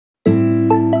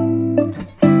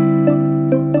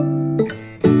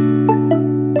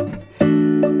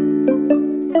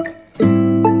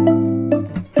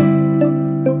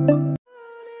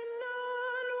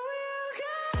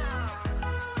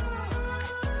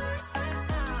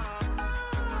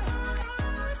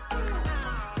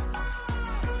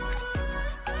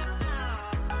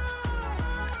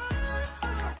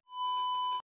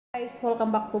Guys, welcome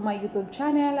back to my YouTube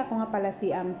channel. Ako nga pala si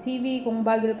Amme TV. Kung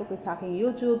bago po kayo sa aking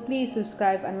YouTube, please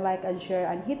subscribe and like and share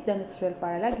and hit the notification bell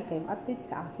para lagi kayong update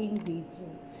sa aking video.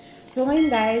 So ngayon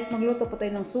guys, magluto po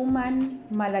tayo ng suman,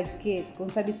 malagkit. Kung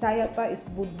sa Bisaya pa is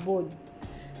budbud.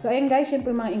 So ayan guys, syempre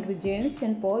mga ingredients.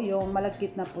 Yan po, yung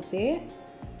malagkit na puti.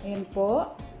 Ayan po.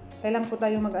 Kailangan po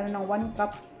tayo mag-ano ng 1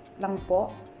 cup lang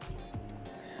po.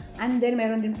 And then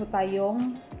meron din po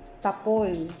tayong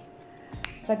tapol.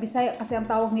 Sa Bisaya kasi ang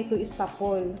tawag nito is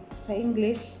tapol. Sa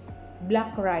English,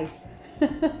 black rice.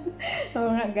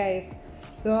 Oo nga guys.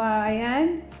 So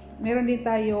ayan, meron din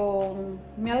tayong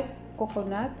milk,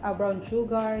 coconut, brown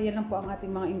sugar. Yan lang po ang ating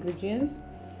mga ingredients.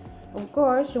 Of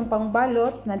course, yung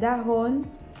pangbalot na dahon.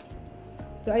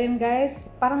 So ayan guys,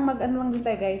 parang mag-ano lang din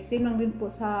tayo guys. Same lang din po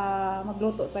sa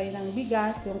magluto tayo ng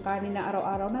bigas, yung kanin na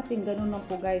araw-araw natin, ganun lang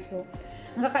po guys. So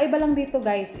ang kakaiba lang dito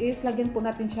guys is lagyan po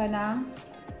natin siya ng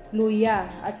luya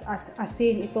at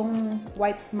asin, itong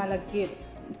white malagkit,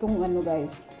 itong ano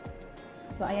guys.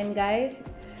 So ayan guys,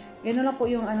 gano'n lang po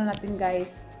yung ano natin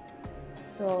guys.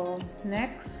 So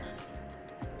next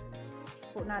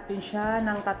po natin siya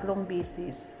ng 3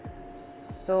 beses.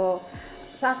 So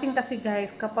sa akin kasi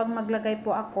guys, kapag maglagay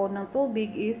po ako ng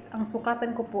tubig is, ang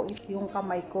sukatan ko po is yung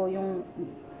kamay ko,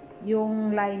 yung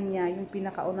line niya, yung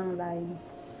pinakaunang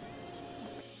line.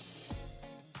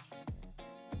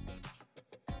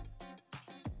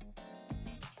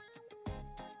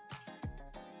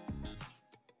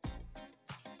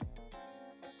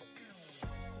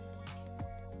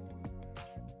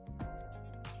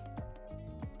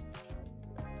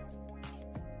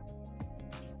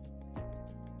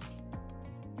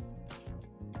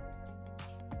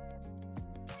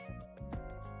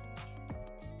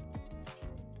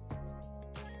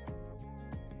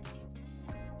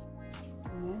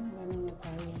 Ayan, wala na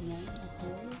tayo yan.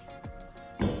 Okay.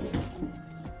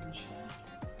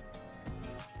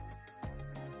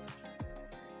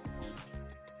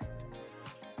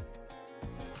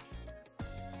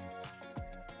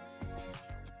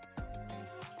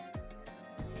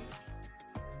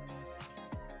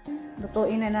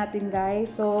 Lutuin na natin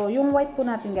guys. So, yung white po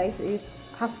natin guys is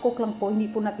half cook lang po. Hindi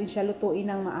po natin siya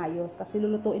lutuin ng maayos. Kasi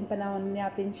lulutuin pa naman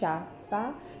natin siya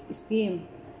sa steam.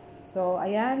 So,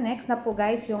 ayan. Next na po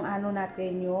guys, yung ano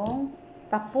natin, yung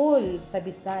tapol sa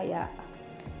Bisaya.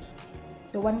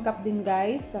 So, 1 cup din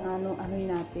guys, ang ano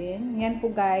natin. Yan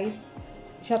po guys.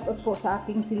 Shoutout po sa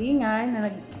aking silingan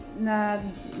na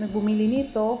nagbumili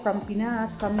nito from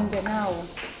Pinas, from Mindanao.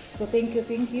 So, thank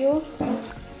you.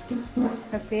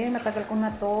 Kasi matagal ko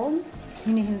na to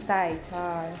hinihintay.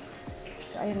 Char.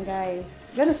 So, ayan guys.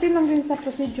 Ganun, same lang din sa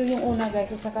procedure yung una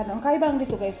guys. At saka, ang kaiba lang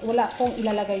dito guys, wala akong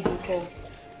ilalagay dito.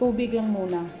 Tubig lang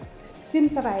muna. Same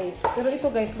sa rice. Pero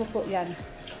ito guys, luto yan.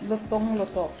 Lutong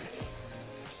luto.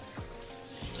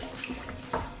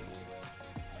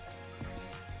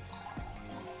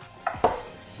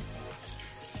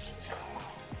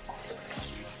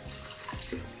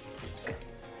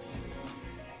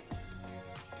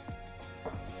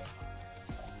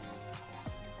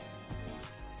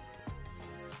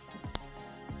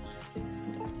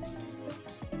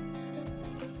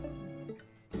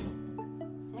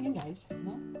 Ayan guys,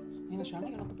 no? Ayan na siya.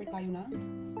 Ngayon, prepare tayo ng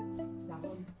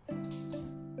dahon.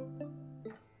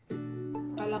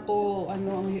 Akala ko,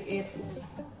 ano, ang liit.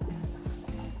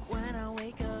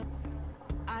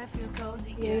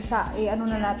 Ano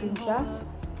na natin siya.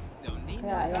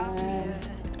 Kaya, ayan.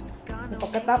 So,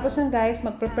 pagkatapos yan guys,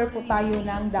 mag-prepare po tayo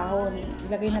ng dahon.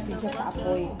 Ilagay natin siya sa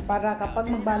apoy. Para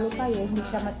kapag magbalo tayo, hindi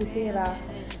siya masisira.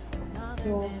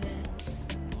 So,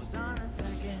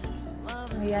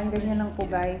 ayan, ganyan lang po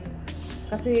guys.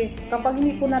 Kasi kapag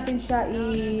hindi po natin siya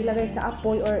ilagay sa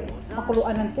apoy or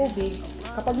pakuluan ng tubig,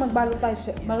 kapag magbalo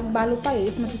tayo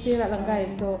is masisira lang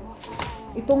guys. So,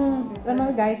 itong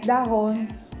ano guys, dahon,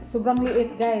 sobrang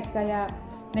liit guys. Kaya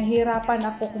nahihirapan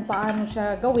ako kung paano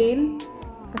siya gawin.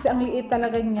 Kasi ang liit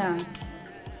talaga niya.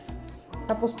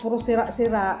 Tapos puro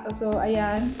sira-sira. So,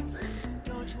 ayan.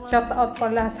 Shout out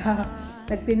pala sa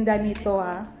nagtinda nito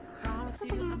ha.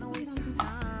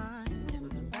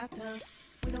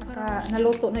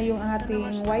 Naluto na yung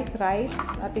ating white rice,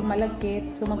 ating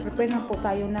malagkit. So mag-prepare na po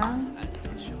tayo ng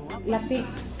latik.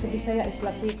 Sa Bisaya is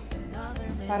latik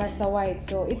para sa white.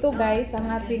 So ito guys, ang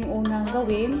ating unang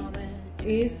gawin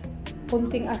is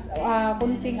kunting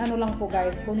ano lang po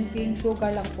guys, kunting sugar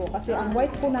lang po. Kasi ang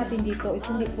white po natin dito is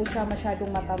hindi po siya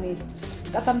masyadong matamis.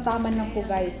 Katamtaman lang po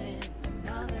guys.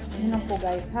 Yun lang po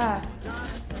guys ha.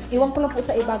 Iwan ko lang po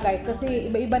sa iba guys, kasi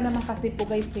iba-iba naman kasi po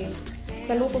guys eh.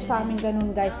 Sa luto sa amin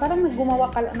ganun guys. Parang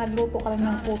nagluto ka lang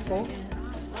ng puto.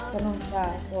 Ganun siya.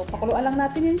 So, pakuluan lang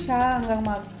natin yan siya hanggang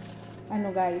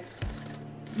ano guys,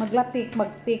 magtik.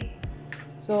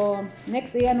 So,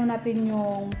 next ano natin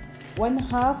yung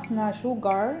 1/2 na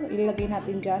sugar. Ilalagay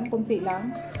natin dyan, kunti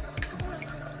lang.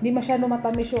 Hindi masyado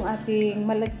matamis yung ating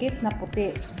malagkit na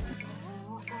puti.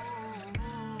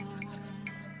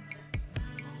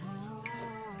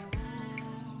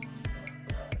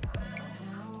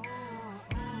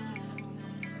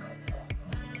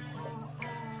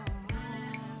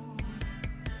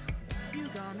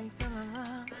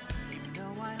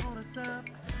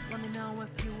 Let me know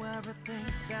if you ever think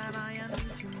that I am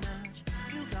too much.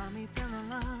 You got me feeling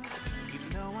love,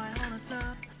 even though I hold us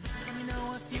up. Let me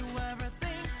know if you ever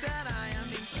think that I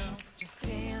am being so. Just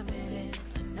stay a minute,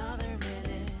 another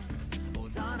minute.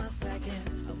 Hold on a second,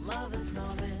 I love this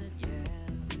moment, yeah.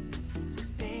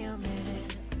 Just stay a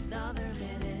minute, another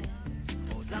minute.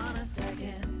 Hold on a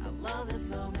second, I love this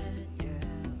moment, yeah.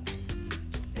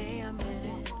 Just stay a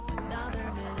minute, another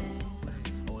minute.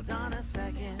 Hold on a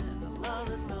second. Love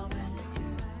this moment,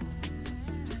 yeah.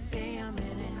 Just stay a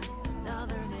minute,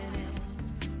 another minute.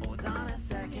 Hold on a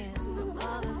second. I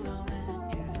love this moment,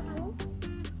 yeah.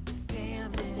 Just stay a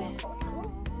minute.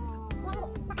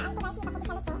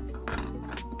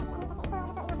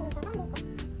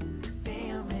 Stay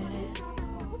a minute.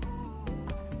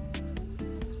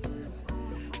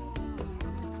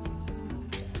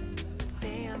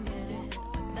 Stay a minute,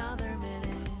 another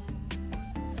minute.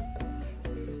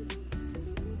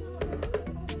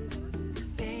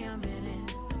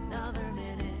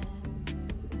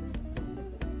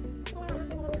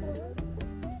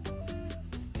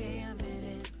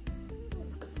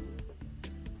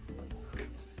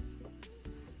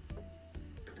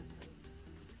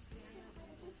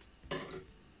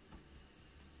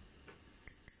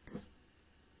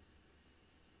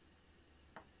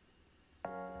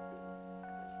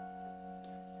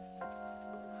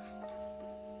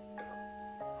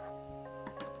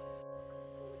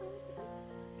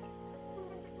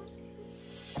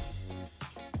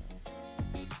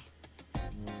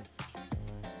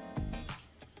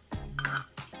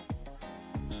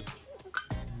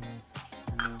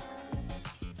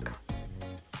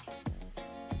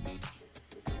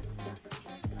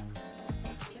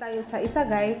 Tayo sa isa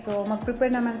guys, so mag-prepare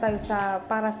naman tayo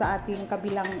para sa ating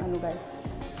kabilang ano guys.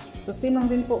 So same lang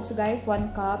din po guys,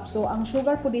 1 cup. So ang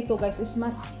sugar po dito guys is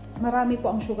mas marami po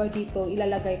ang sugar dito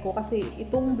ilalagay ko kasi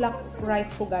itong black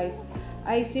rice ko guys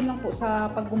ay same lang po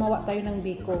sa pag gumawa tayo ng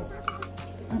biko.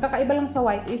 Ang kakaiba lang sa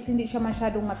white is hindi siya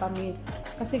masyadong matamis.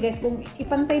 Kasi guys, kung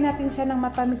ipantay natin siya ng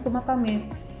matamis to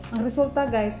matamis, ang resulta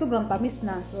guys sobrang tamis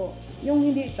na. So yung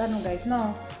hindi ano guys,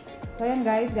 no. So ayan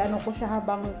guys, gaano ko siya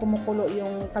habang kumukulo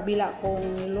yung kabila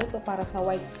kong niluto para sa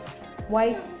white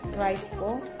rice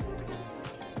ko.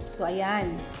 So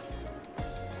ayan.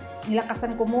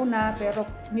 Nilakasan ko muna pero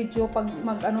medyo pag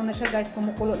mag-ano na siya guys,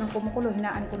 kumukulo,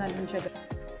 hinaan ko na din siya guys.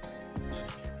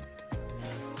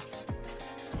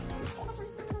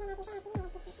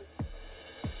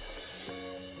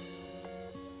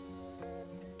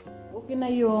 Okay na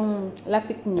yung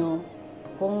latik nyo.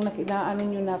 Kung nakinaano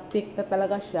nyo na thick na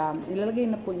talaga siya, ilalagay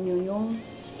na po nyo yung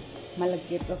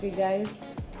malagkit. Okay guys?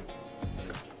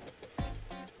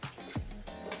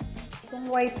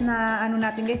 Itong white na ano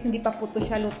natin guys, hindi pa po ito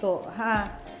siya luto.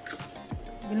 Ha?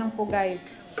 Yun lang po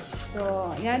guys.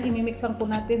 So, yan, imimix lang po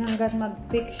natin hanggang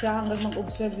mag-thick siya, hanggang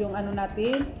mag-observe yung ano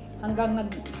natin. Hanggang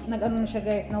nag-ano na siya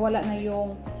guys, nawala na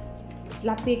yung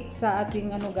latik sa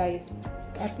ating ano guys,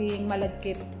 ating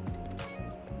malagkit.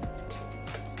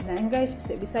 Yan guys,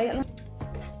 Bisaya lang.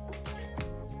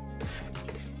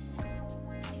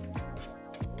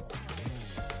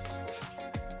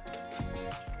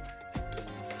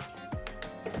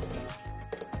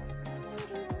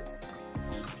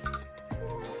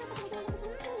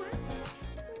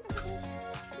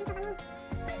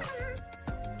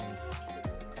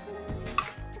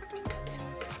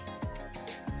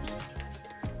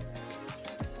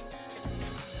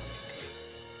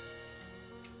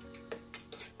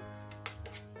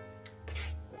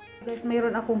 Guys,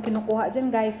 mayroon akong kinukuha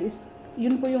dyan guys, is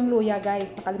yun po yung luya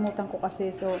guys, nakalimutan ko kasi.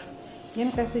 So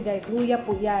yan kasi guys, luya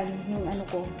po yan yung ano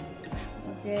ko.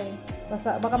 Okay,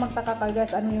 baka magtaka kayo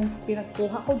guys ano yung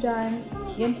pinagkuha ko dyan.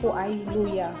 Yan po ay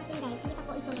luya.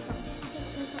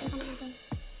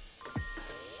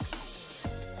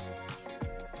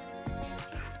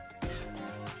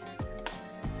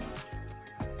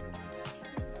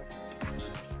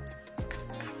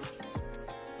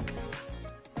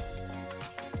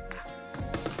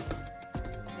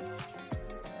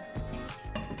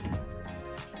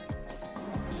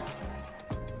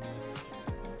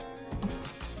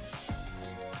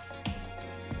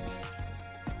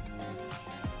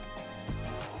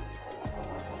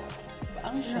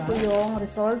 lang siya. Ito yung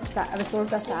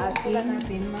resulta sa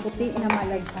ating puti na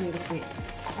malagkit.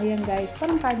 Ayan guys,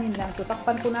 parang kanin lang. So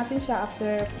takpan po natin siya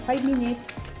after 5 minutes.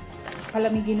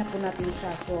 Palamigin na po natin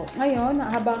siya. So ngayon,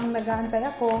 habang nag-aantay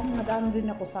ako, nag-aano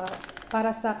rin ako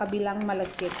para sa kabilang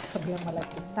malagkit.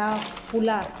 Sa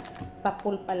pula.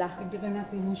 Tapul pala. Pagdagan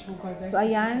natin yung sugar guys. So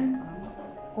ayan.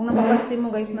 Kung napapansin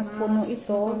mo guys, mas puno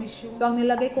ito. So ang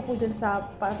nilagay ko po dyan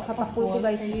sa tapul ko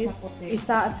guys is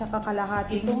isa at saka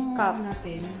kalahating cup.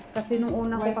 Kasi nung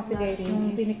una ko kasi guys,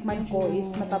 nung tinikman ko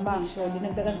is mataba. So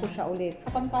dinagdagan ko siya ulit.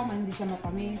 Tama, hindi siya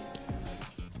matamis.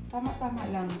 Tama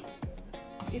lang.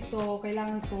 Ito,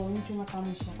 kailangan ko medyo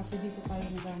matamis siya. Kasi dito tayo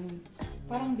nagano.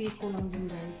 Parang biko lang din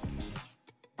guys.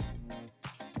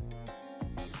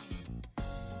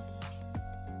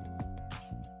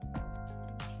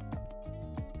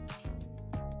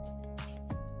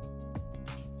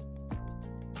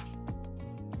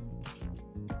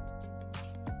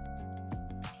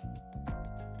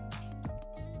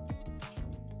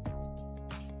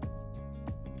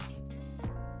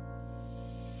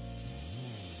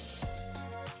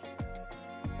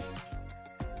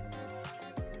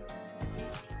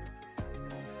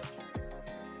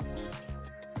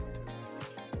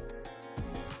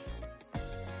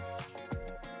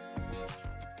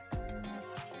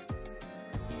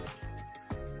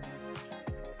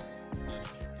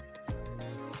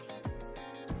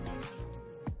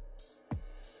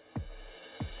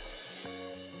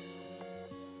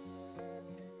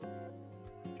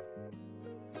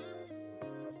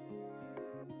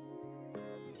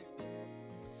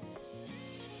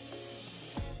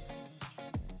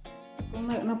 Kung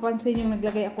napansin yung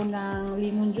naglagay ako ng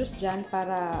lemon juice dyan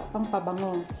para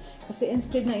pangpabango. Kasi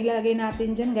instead na ilalagay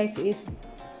natin dyan guys is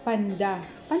panda.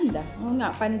 Oo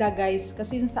nga, panda guys.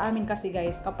 Kasi yung sa amin kasi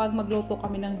guys, kapag magluto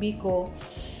kami ng biko,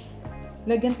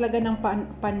 lagyan talaga ng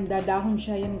panda. Dahon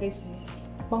siya yan guys.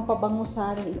 Pangpabango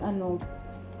sa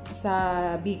sa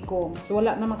biko. So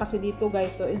wala naman kasi dito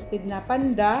guys. So instead na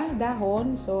panda,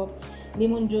 dahon, so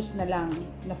lemon juice na lang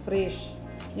na fresh.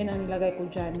 Yan ang nilagay ko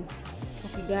dyan.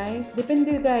 Okay guys,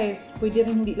 depende guys. Pwede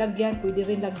rin hindi lagyan, pwede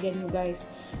rin lagyan nyo guys.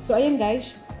 So ayan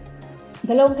guys,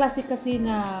 dalawang klase kasi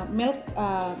na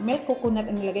milk coconut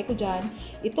ang nilagay ko dyan.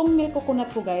 Itong milk coconut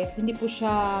ko guys, hindi po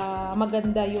siya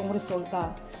maganda yung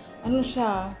resulta. Ano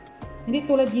siya, hindi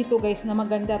tulad dito guys na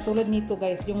maganda, tulad nito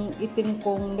guys, yung itim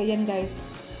kong ganyan guys.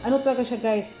 Ano talaga siya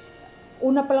guys,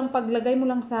 una palang paglagay mo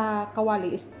lang sa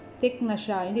kawali, stick na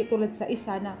siya. Hindi tulad sa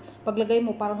isa na paglagay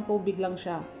mo parang tubig lang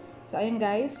siya. So ayan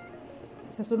guys,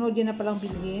 sa sunod yun na palang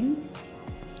bilhin.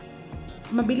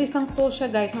 Mabilis lang to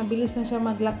siya guys, mabilis lang siya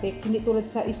maglatik. Hindi tulad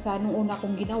sa isa nung una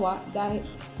kong ginawa dahil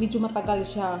medyo matagal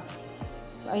siya.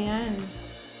 So, ayan.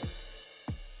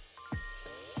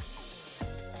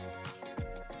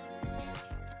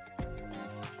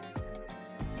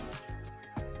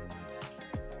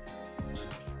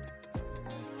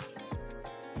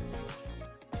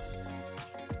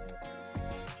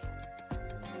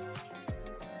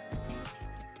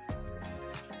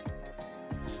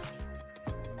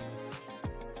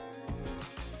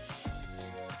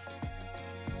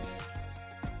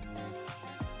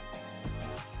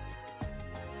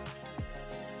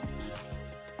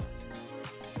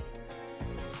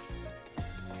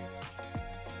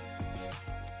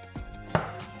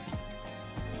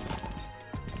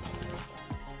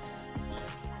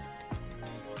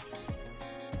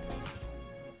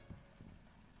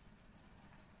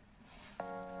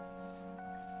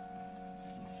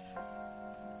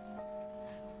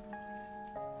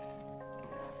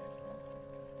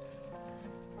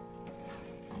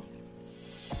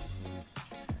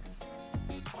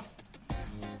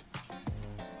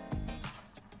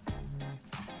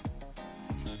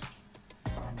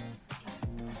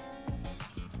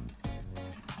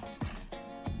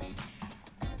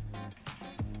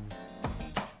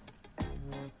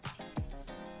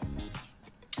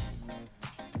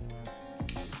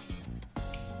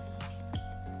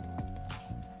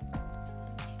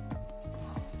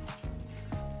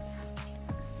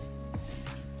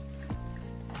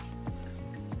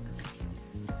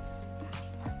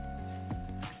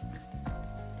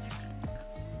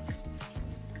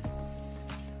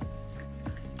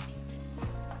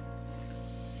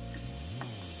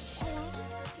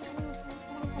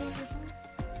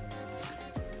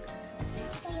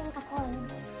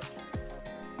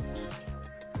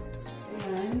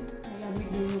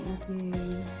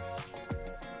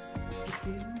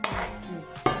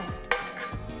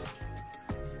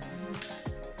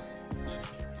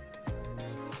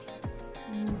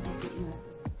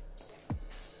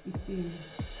 Itim.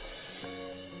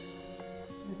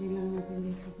 Lagi lang natin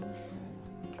dito guys.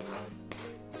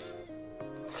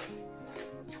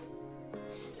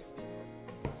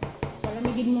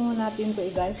 Palamigin muna natin to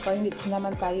guys para hindi naman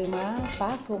tayo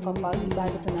mapaso kapag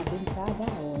ibalot na natin sa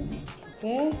dahon.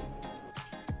 Okay?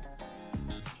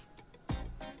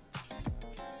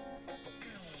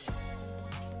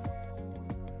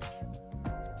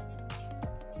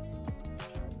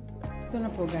 Ito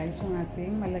na po guys yung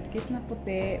ating malagkit na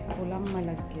puti, pulang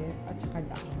malagkit at saka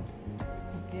dahon.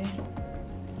 Okay?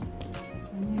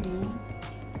 So yun.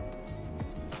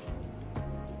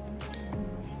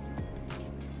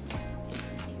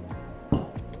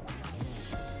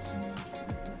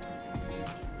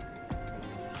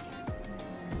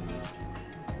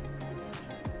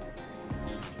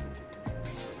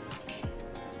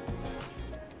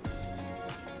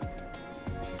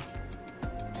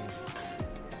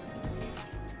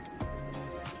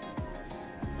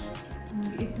 Ang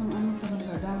liit ng ano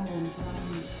talaga dahon,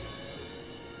 promise.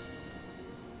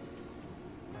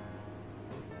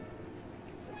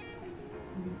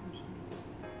 Dito siya.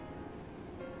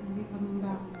 Ang liit lang ng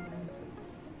dahon, guys.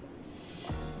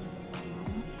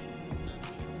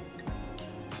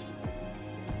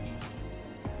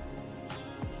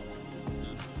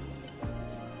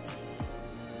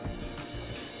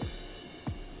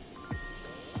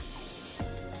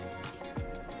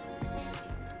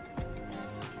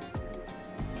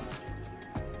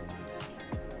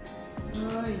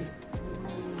 Hoy.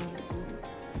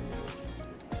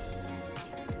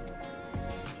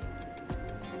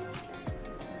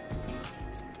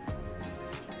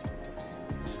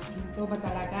 Ito ba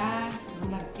talaga?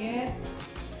 Malagkit?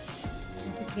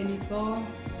 Bakit ganito?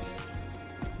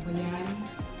 Ba yan?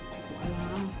 Hindi ko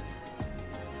alam.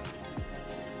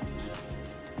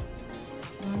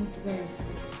 Promise guys.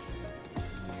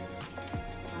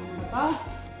 Ano ba ito?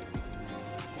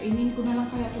 Kainin ko na lang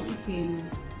kaya itong itim.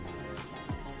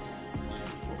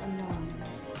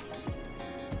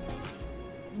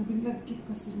 Malagkit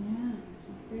kasi niya.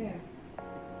 Super.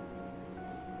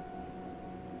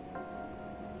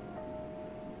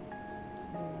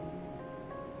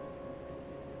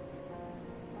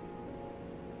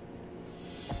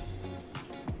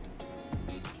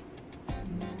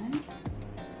 Ayan.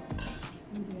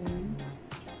 And then,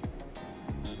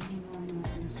 hinahan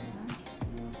natin siya.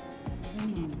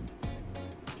 Ganun.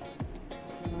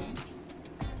 So,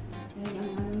 then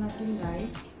ang ano natin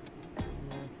guys,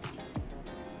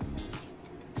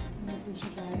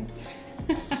 siya guys.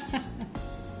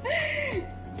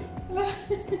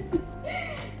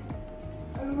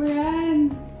 Ano ba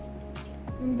yan?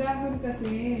 Yung dahon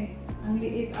kasi ang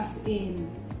liit as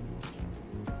in.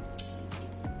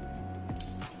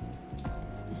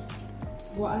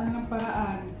 Buwaan na ng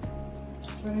paraan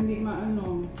para hindi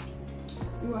maano.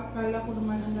 Yung akala ko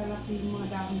naman ang lalaki yung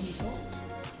mga dahon dito.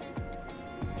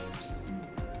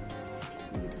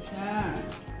 Dito siya.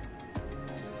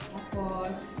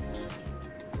 Tapos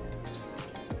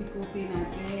ikutin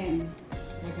natin.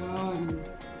 Ganon.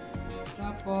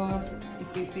 Tapos,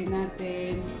 ipitin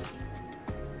natin.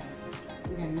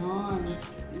 Ganon.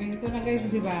 Ganito na guys,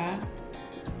 di ba?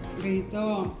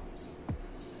 Ganito.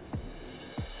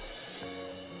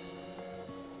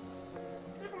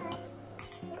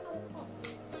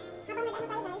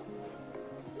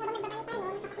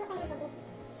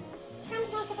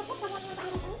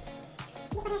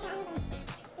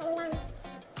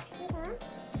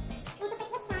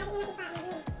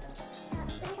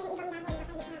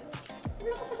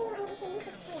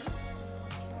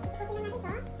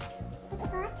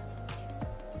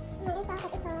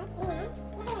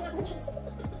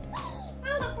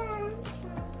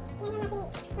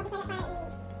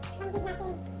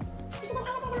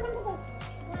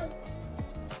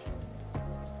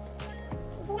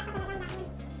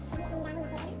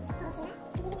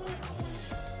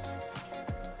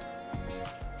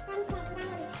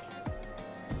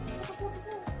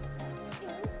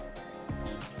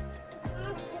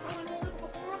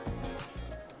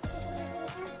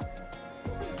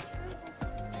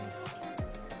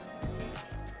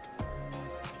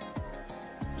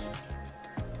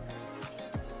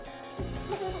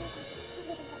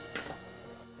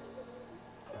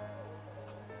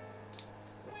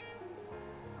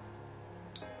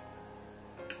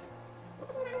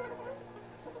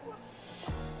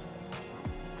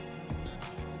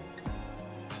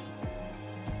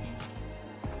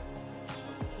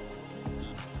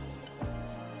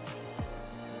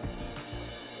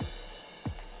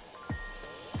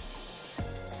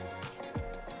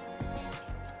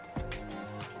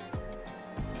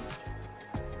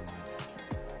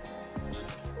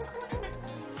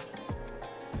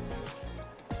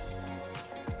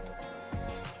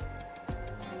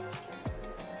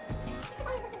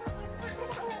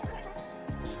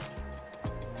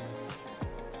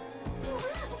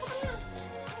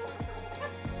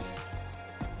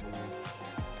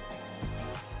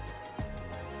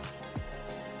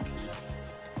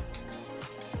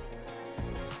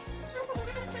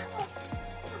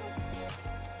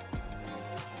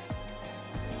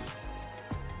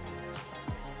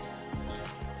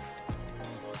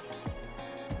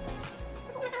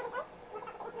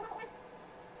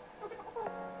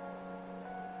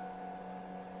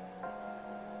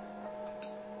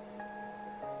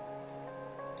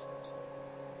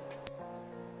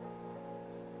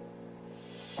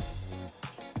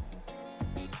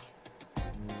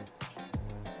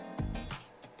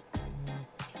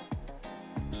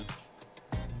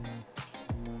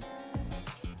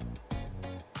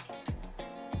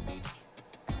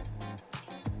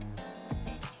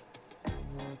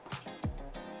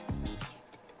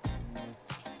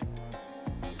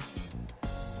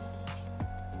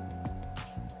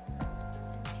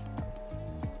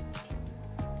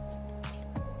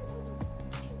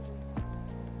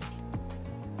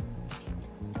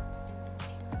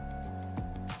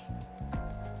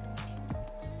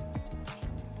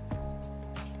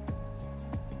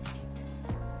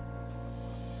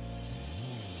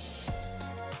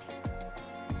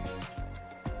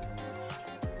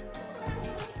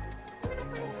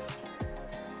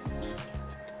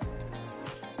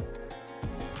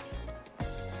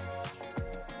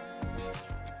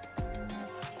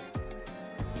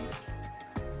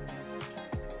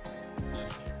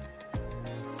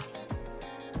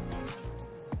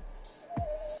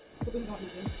 Ito po yung gawin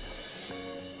natin.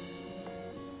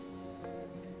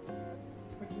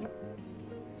 Super cute.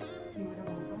 Yung mga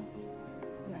daw ito.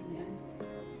 Ayan, yan.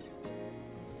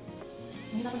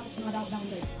 Mahirapan ako sa mga daw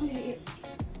guys. Ang liliit.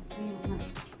 Ayun na.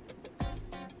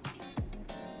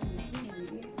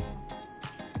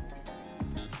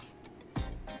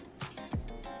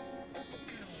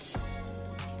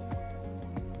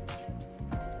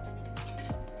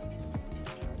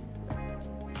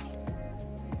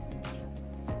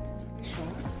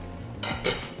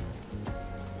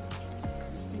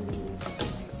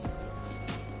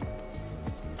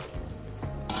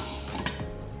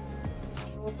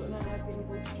 Luto na natin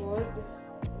budbud.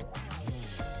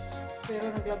 Pero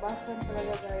naglabasan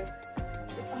talaga guys.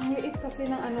 So, ang liit kasi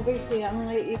ng ano guys eh. Ang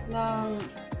liit ng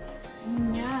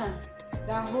niya.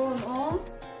 Dahon, oh. Oh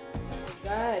my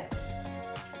God.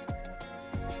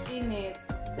 Init.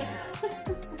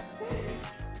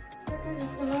 Teka,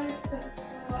 Diyos ko lang.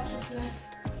 Nawakas lang.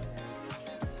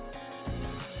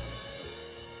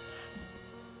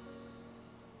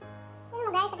 Tingnan mo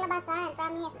guys, naglabasan.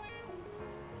 Promise.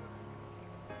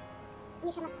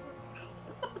 Hindi siya masakit.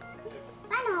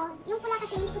 Paano? Yung pula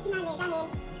kasi hindi ko sinali dahil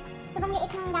sobrang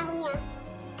liit ng dahon niya.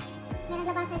 May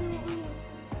naglabasan yung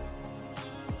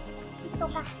ito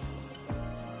ka.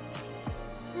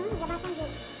 Naglabasan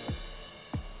yun.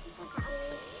 Kung saan.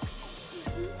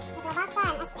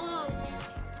 Naglabasan, as in.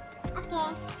 Okay.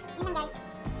 Yun lang guys.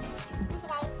 Yun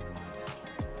siya guys.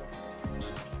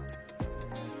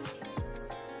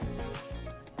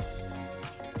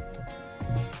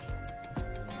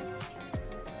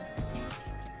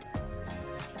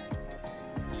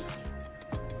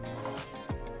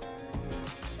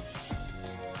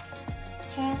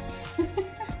 Check.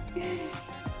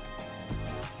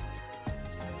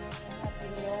 So, buksan natin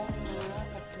yung mga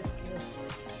kaplikit.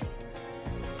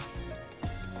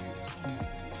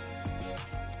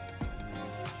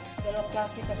 Dalawang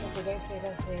klase kasi ito guys eh,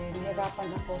 kasi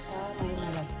nahirapan ako sa may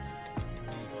malagkit.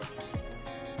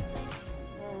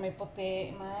 May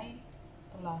puti, may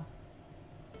pula.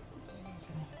 So,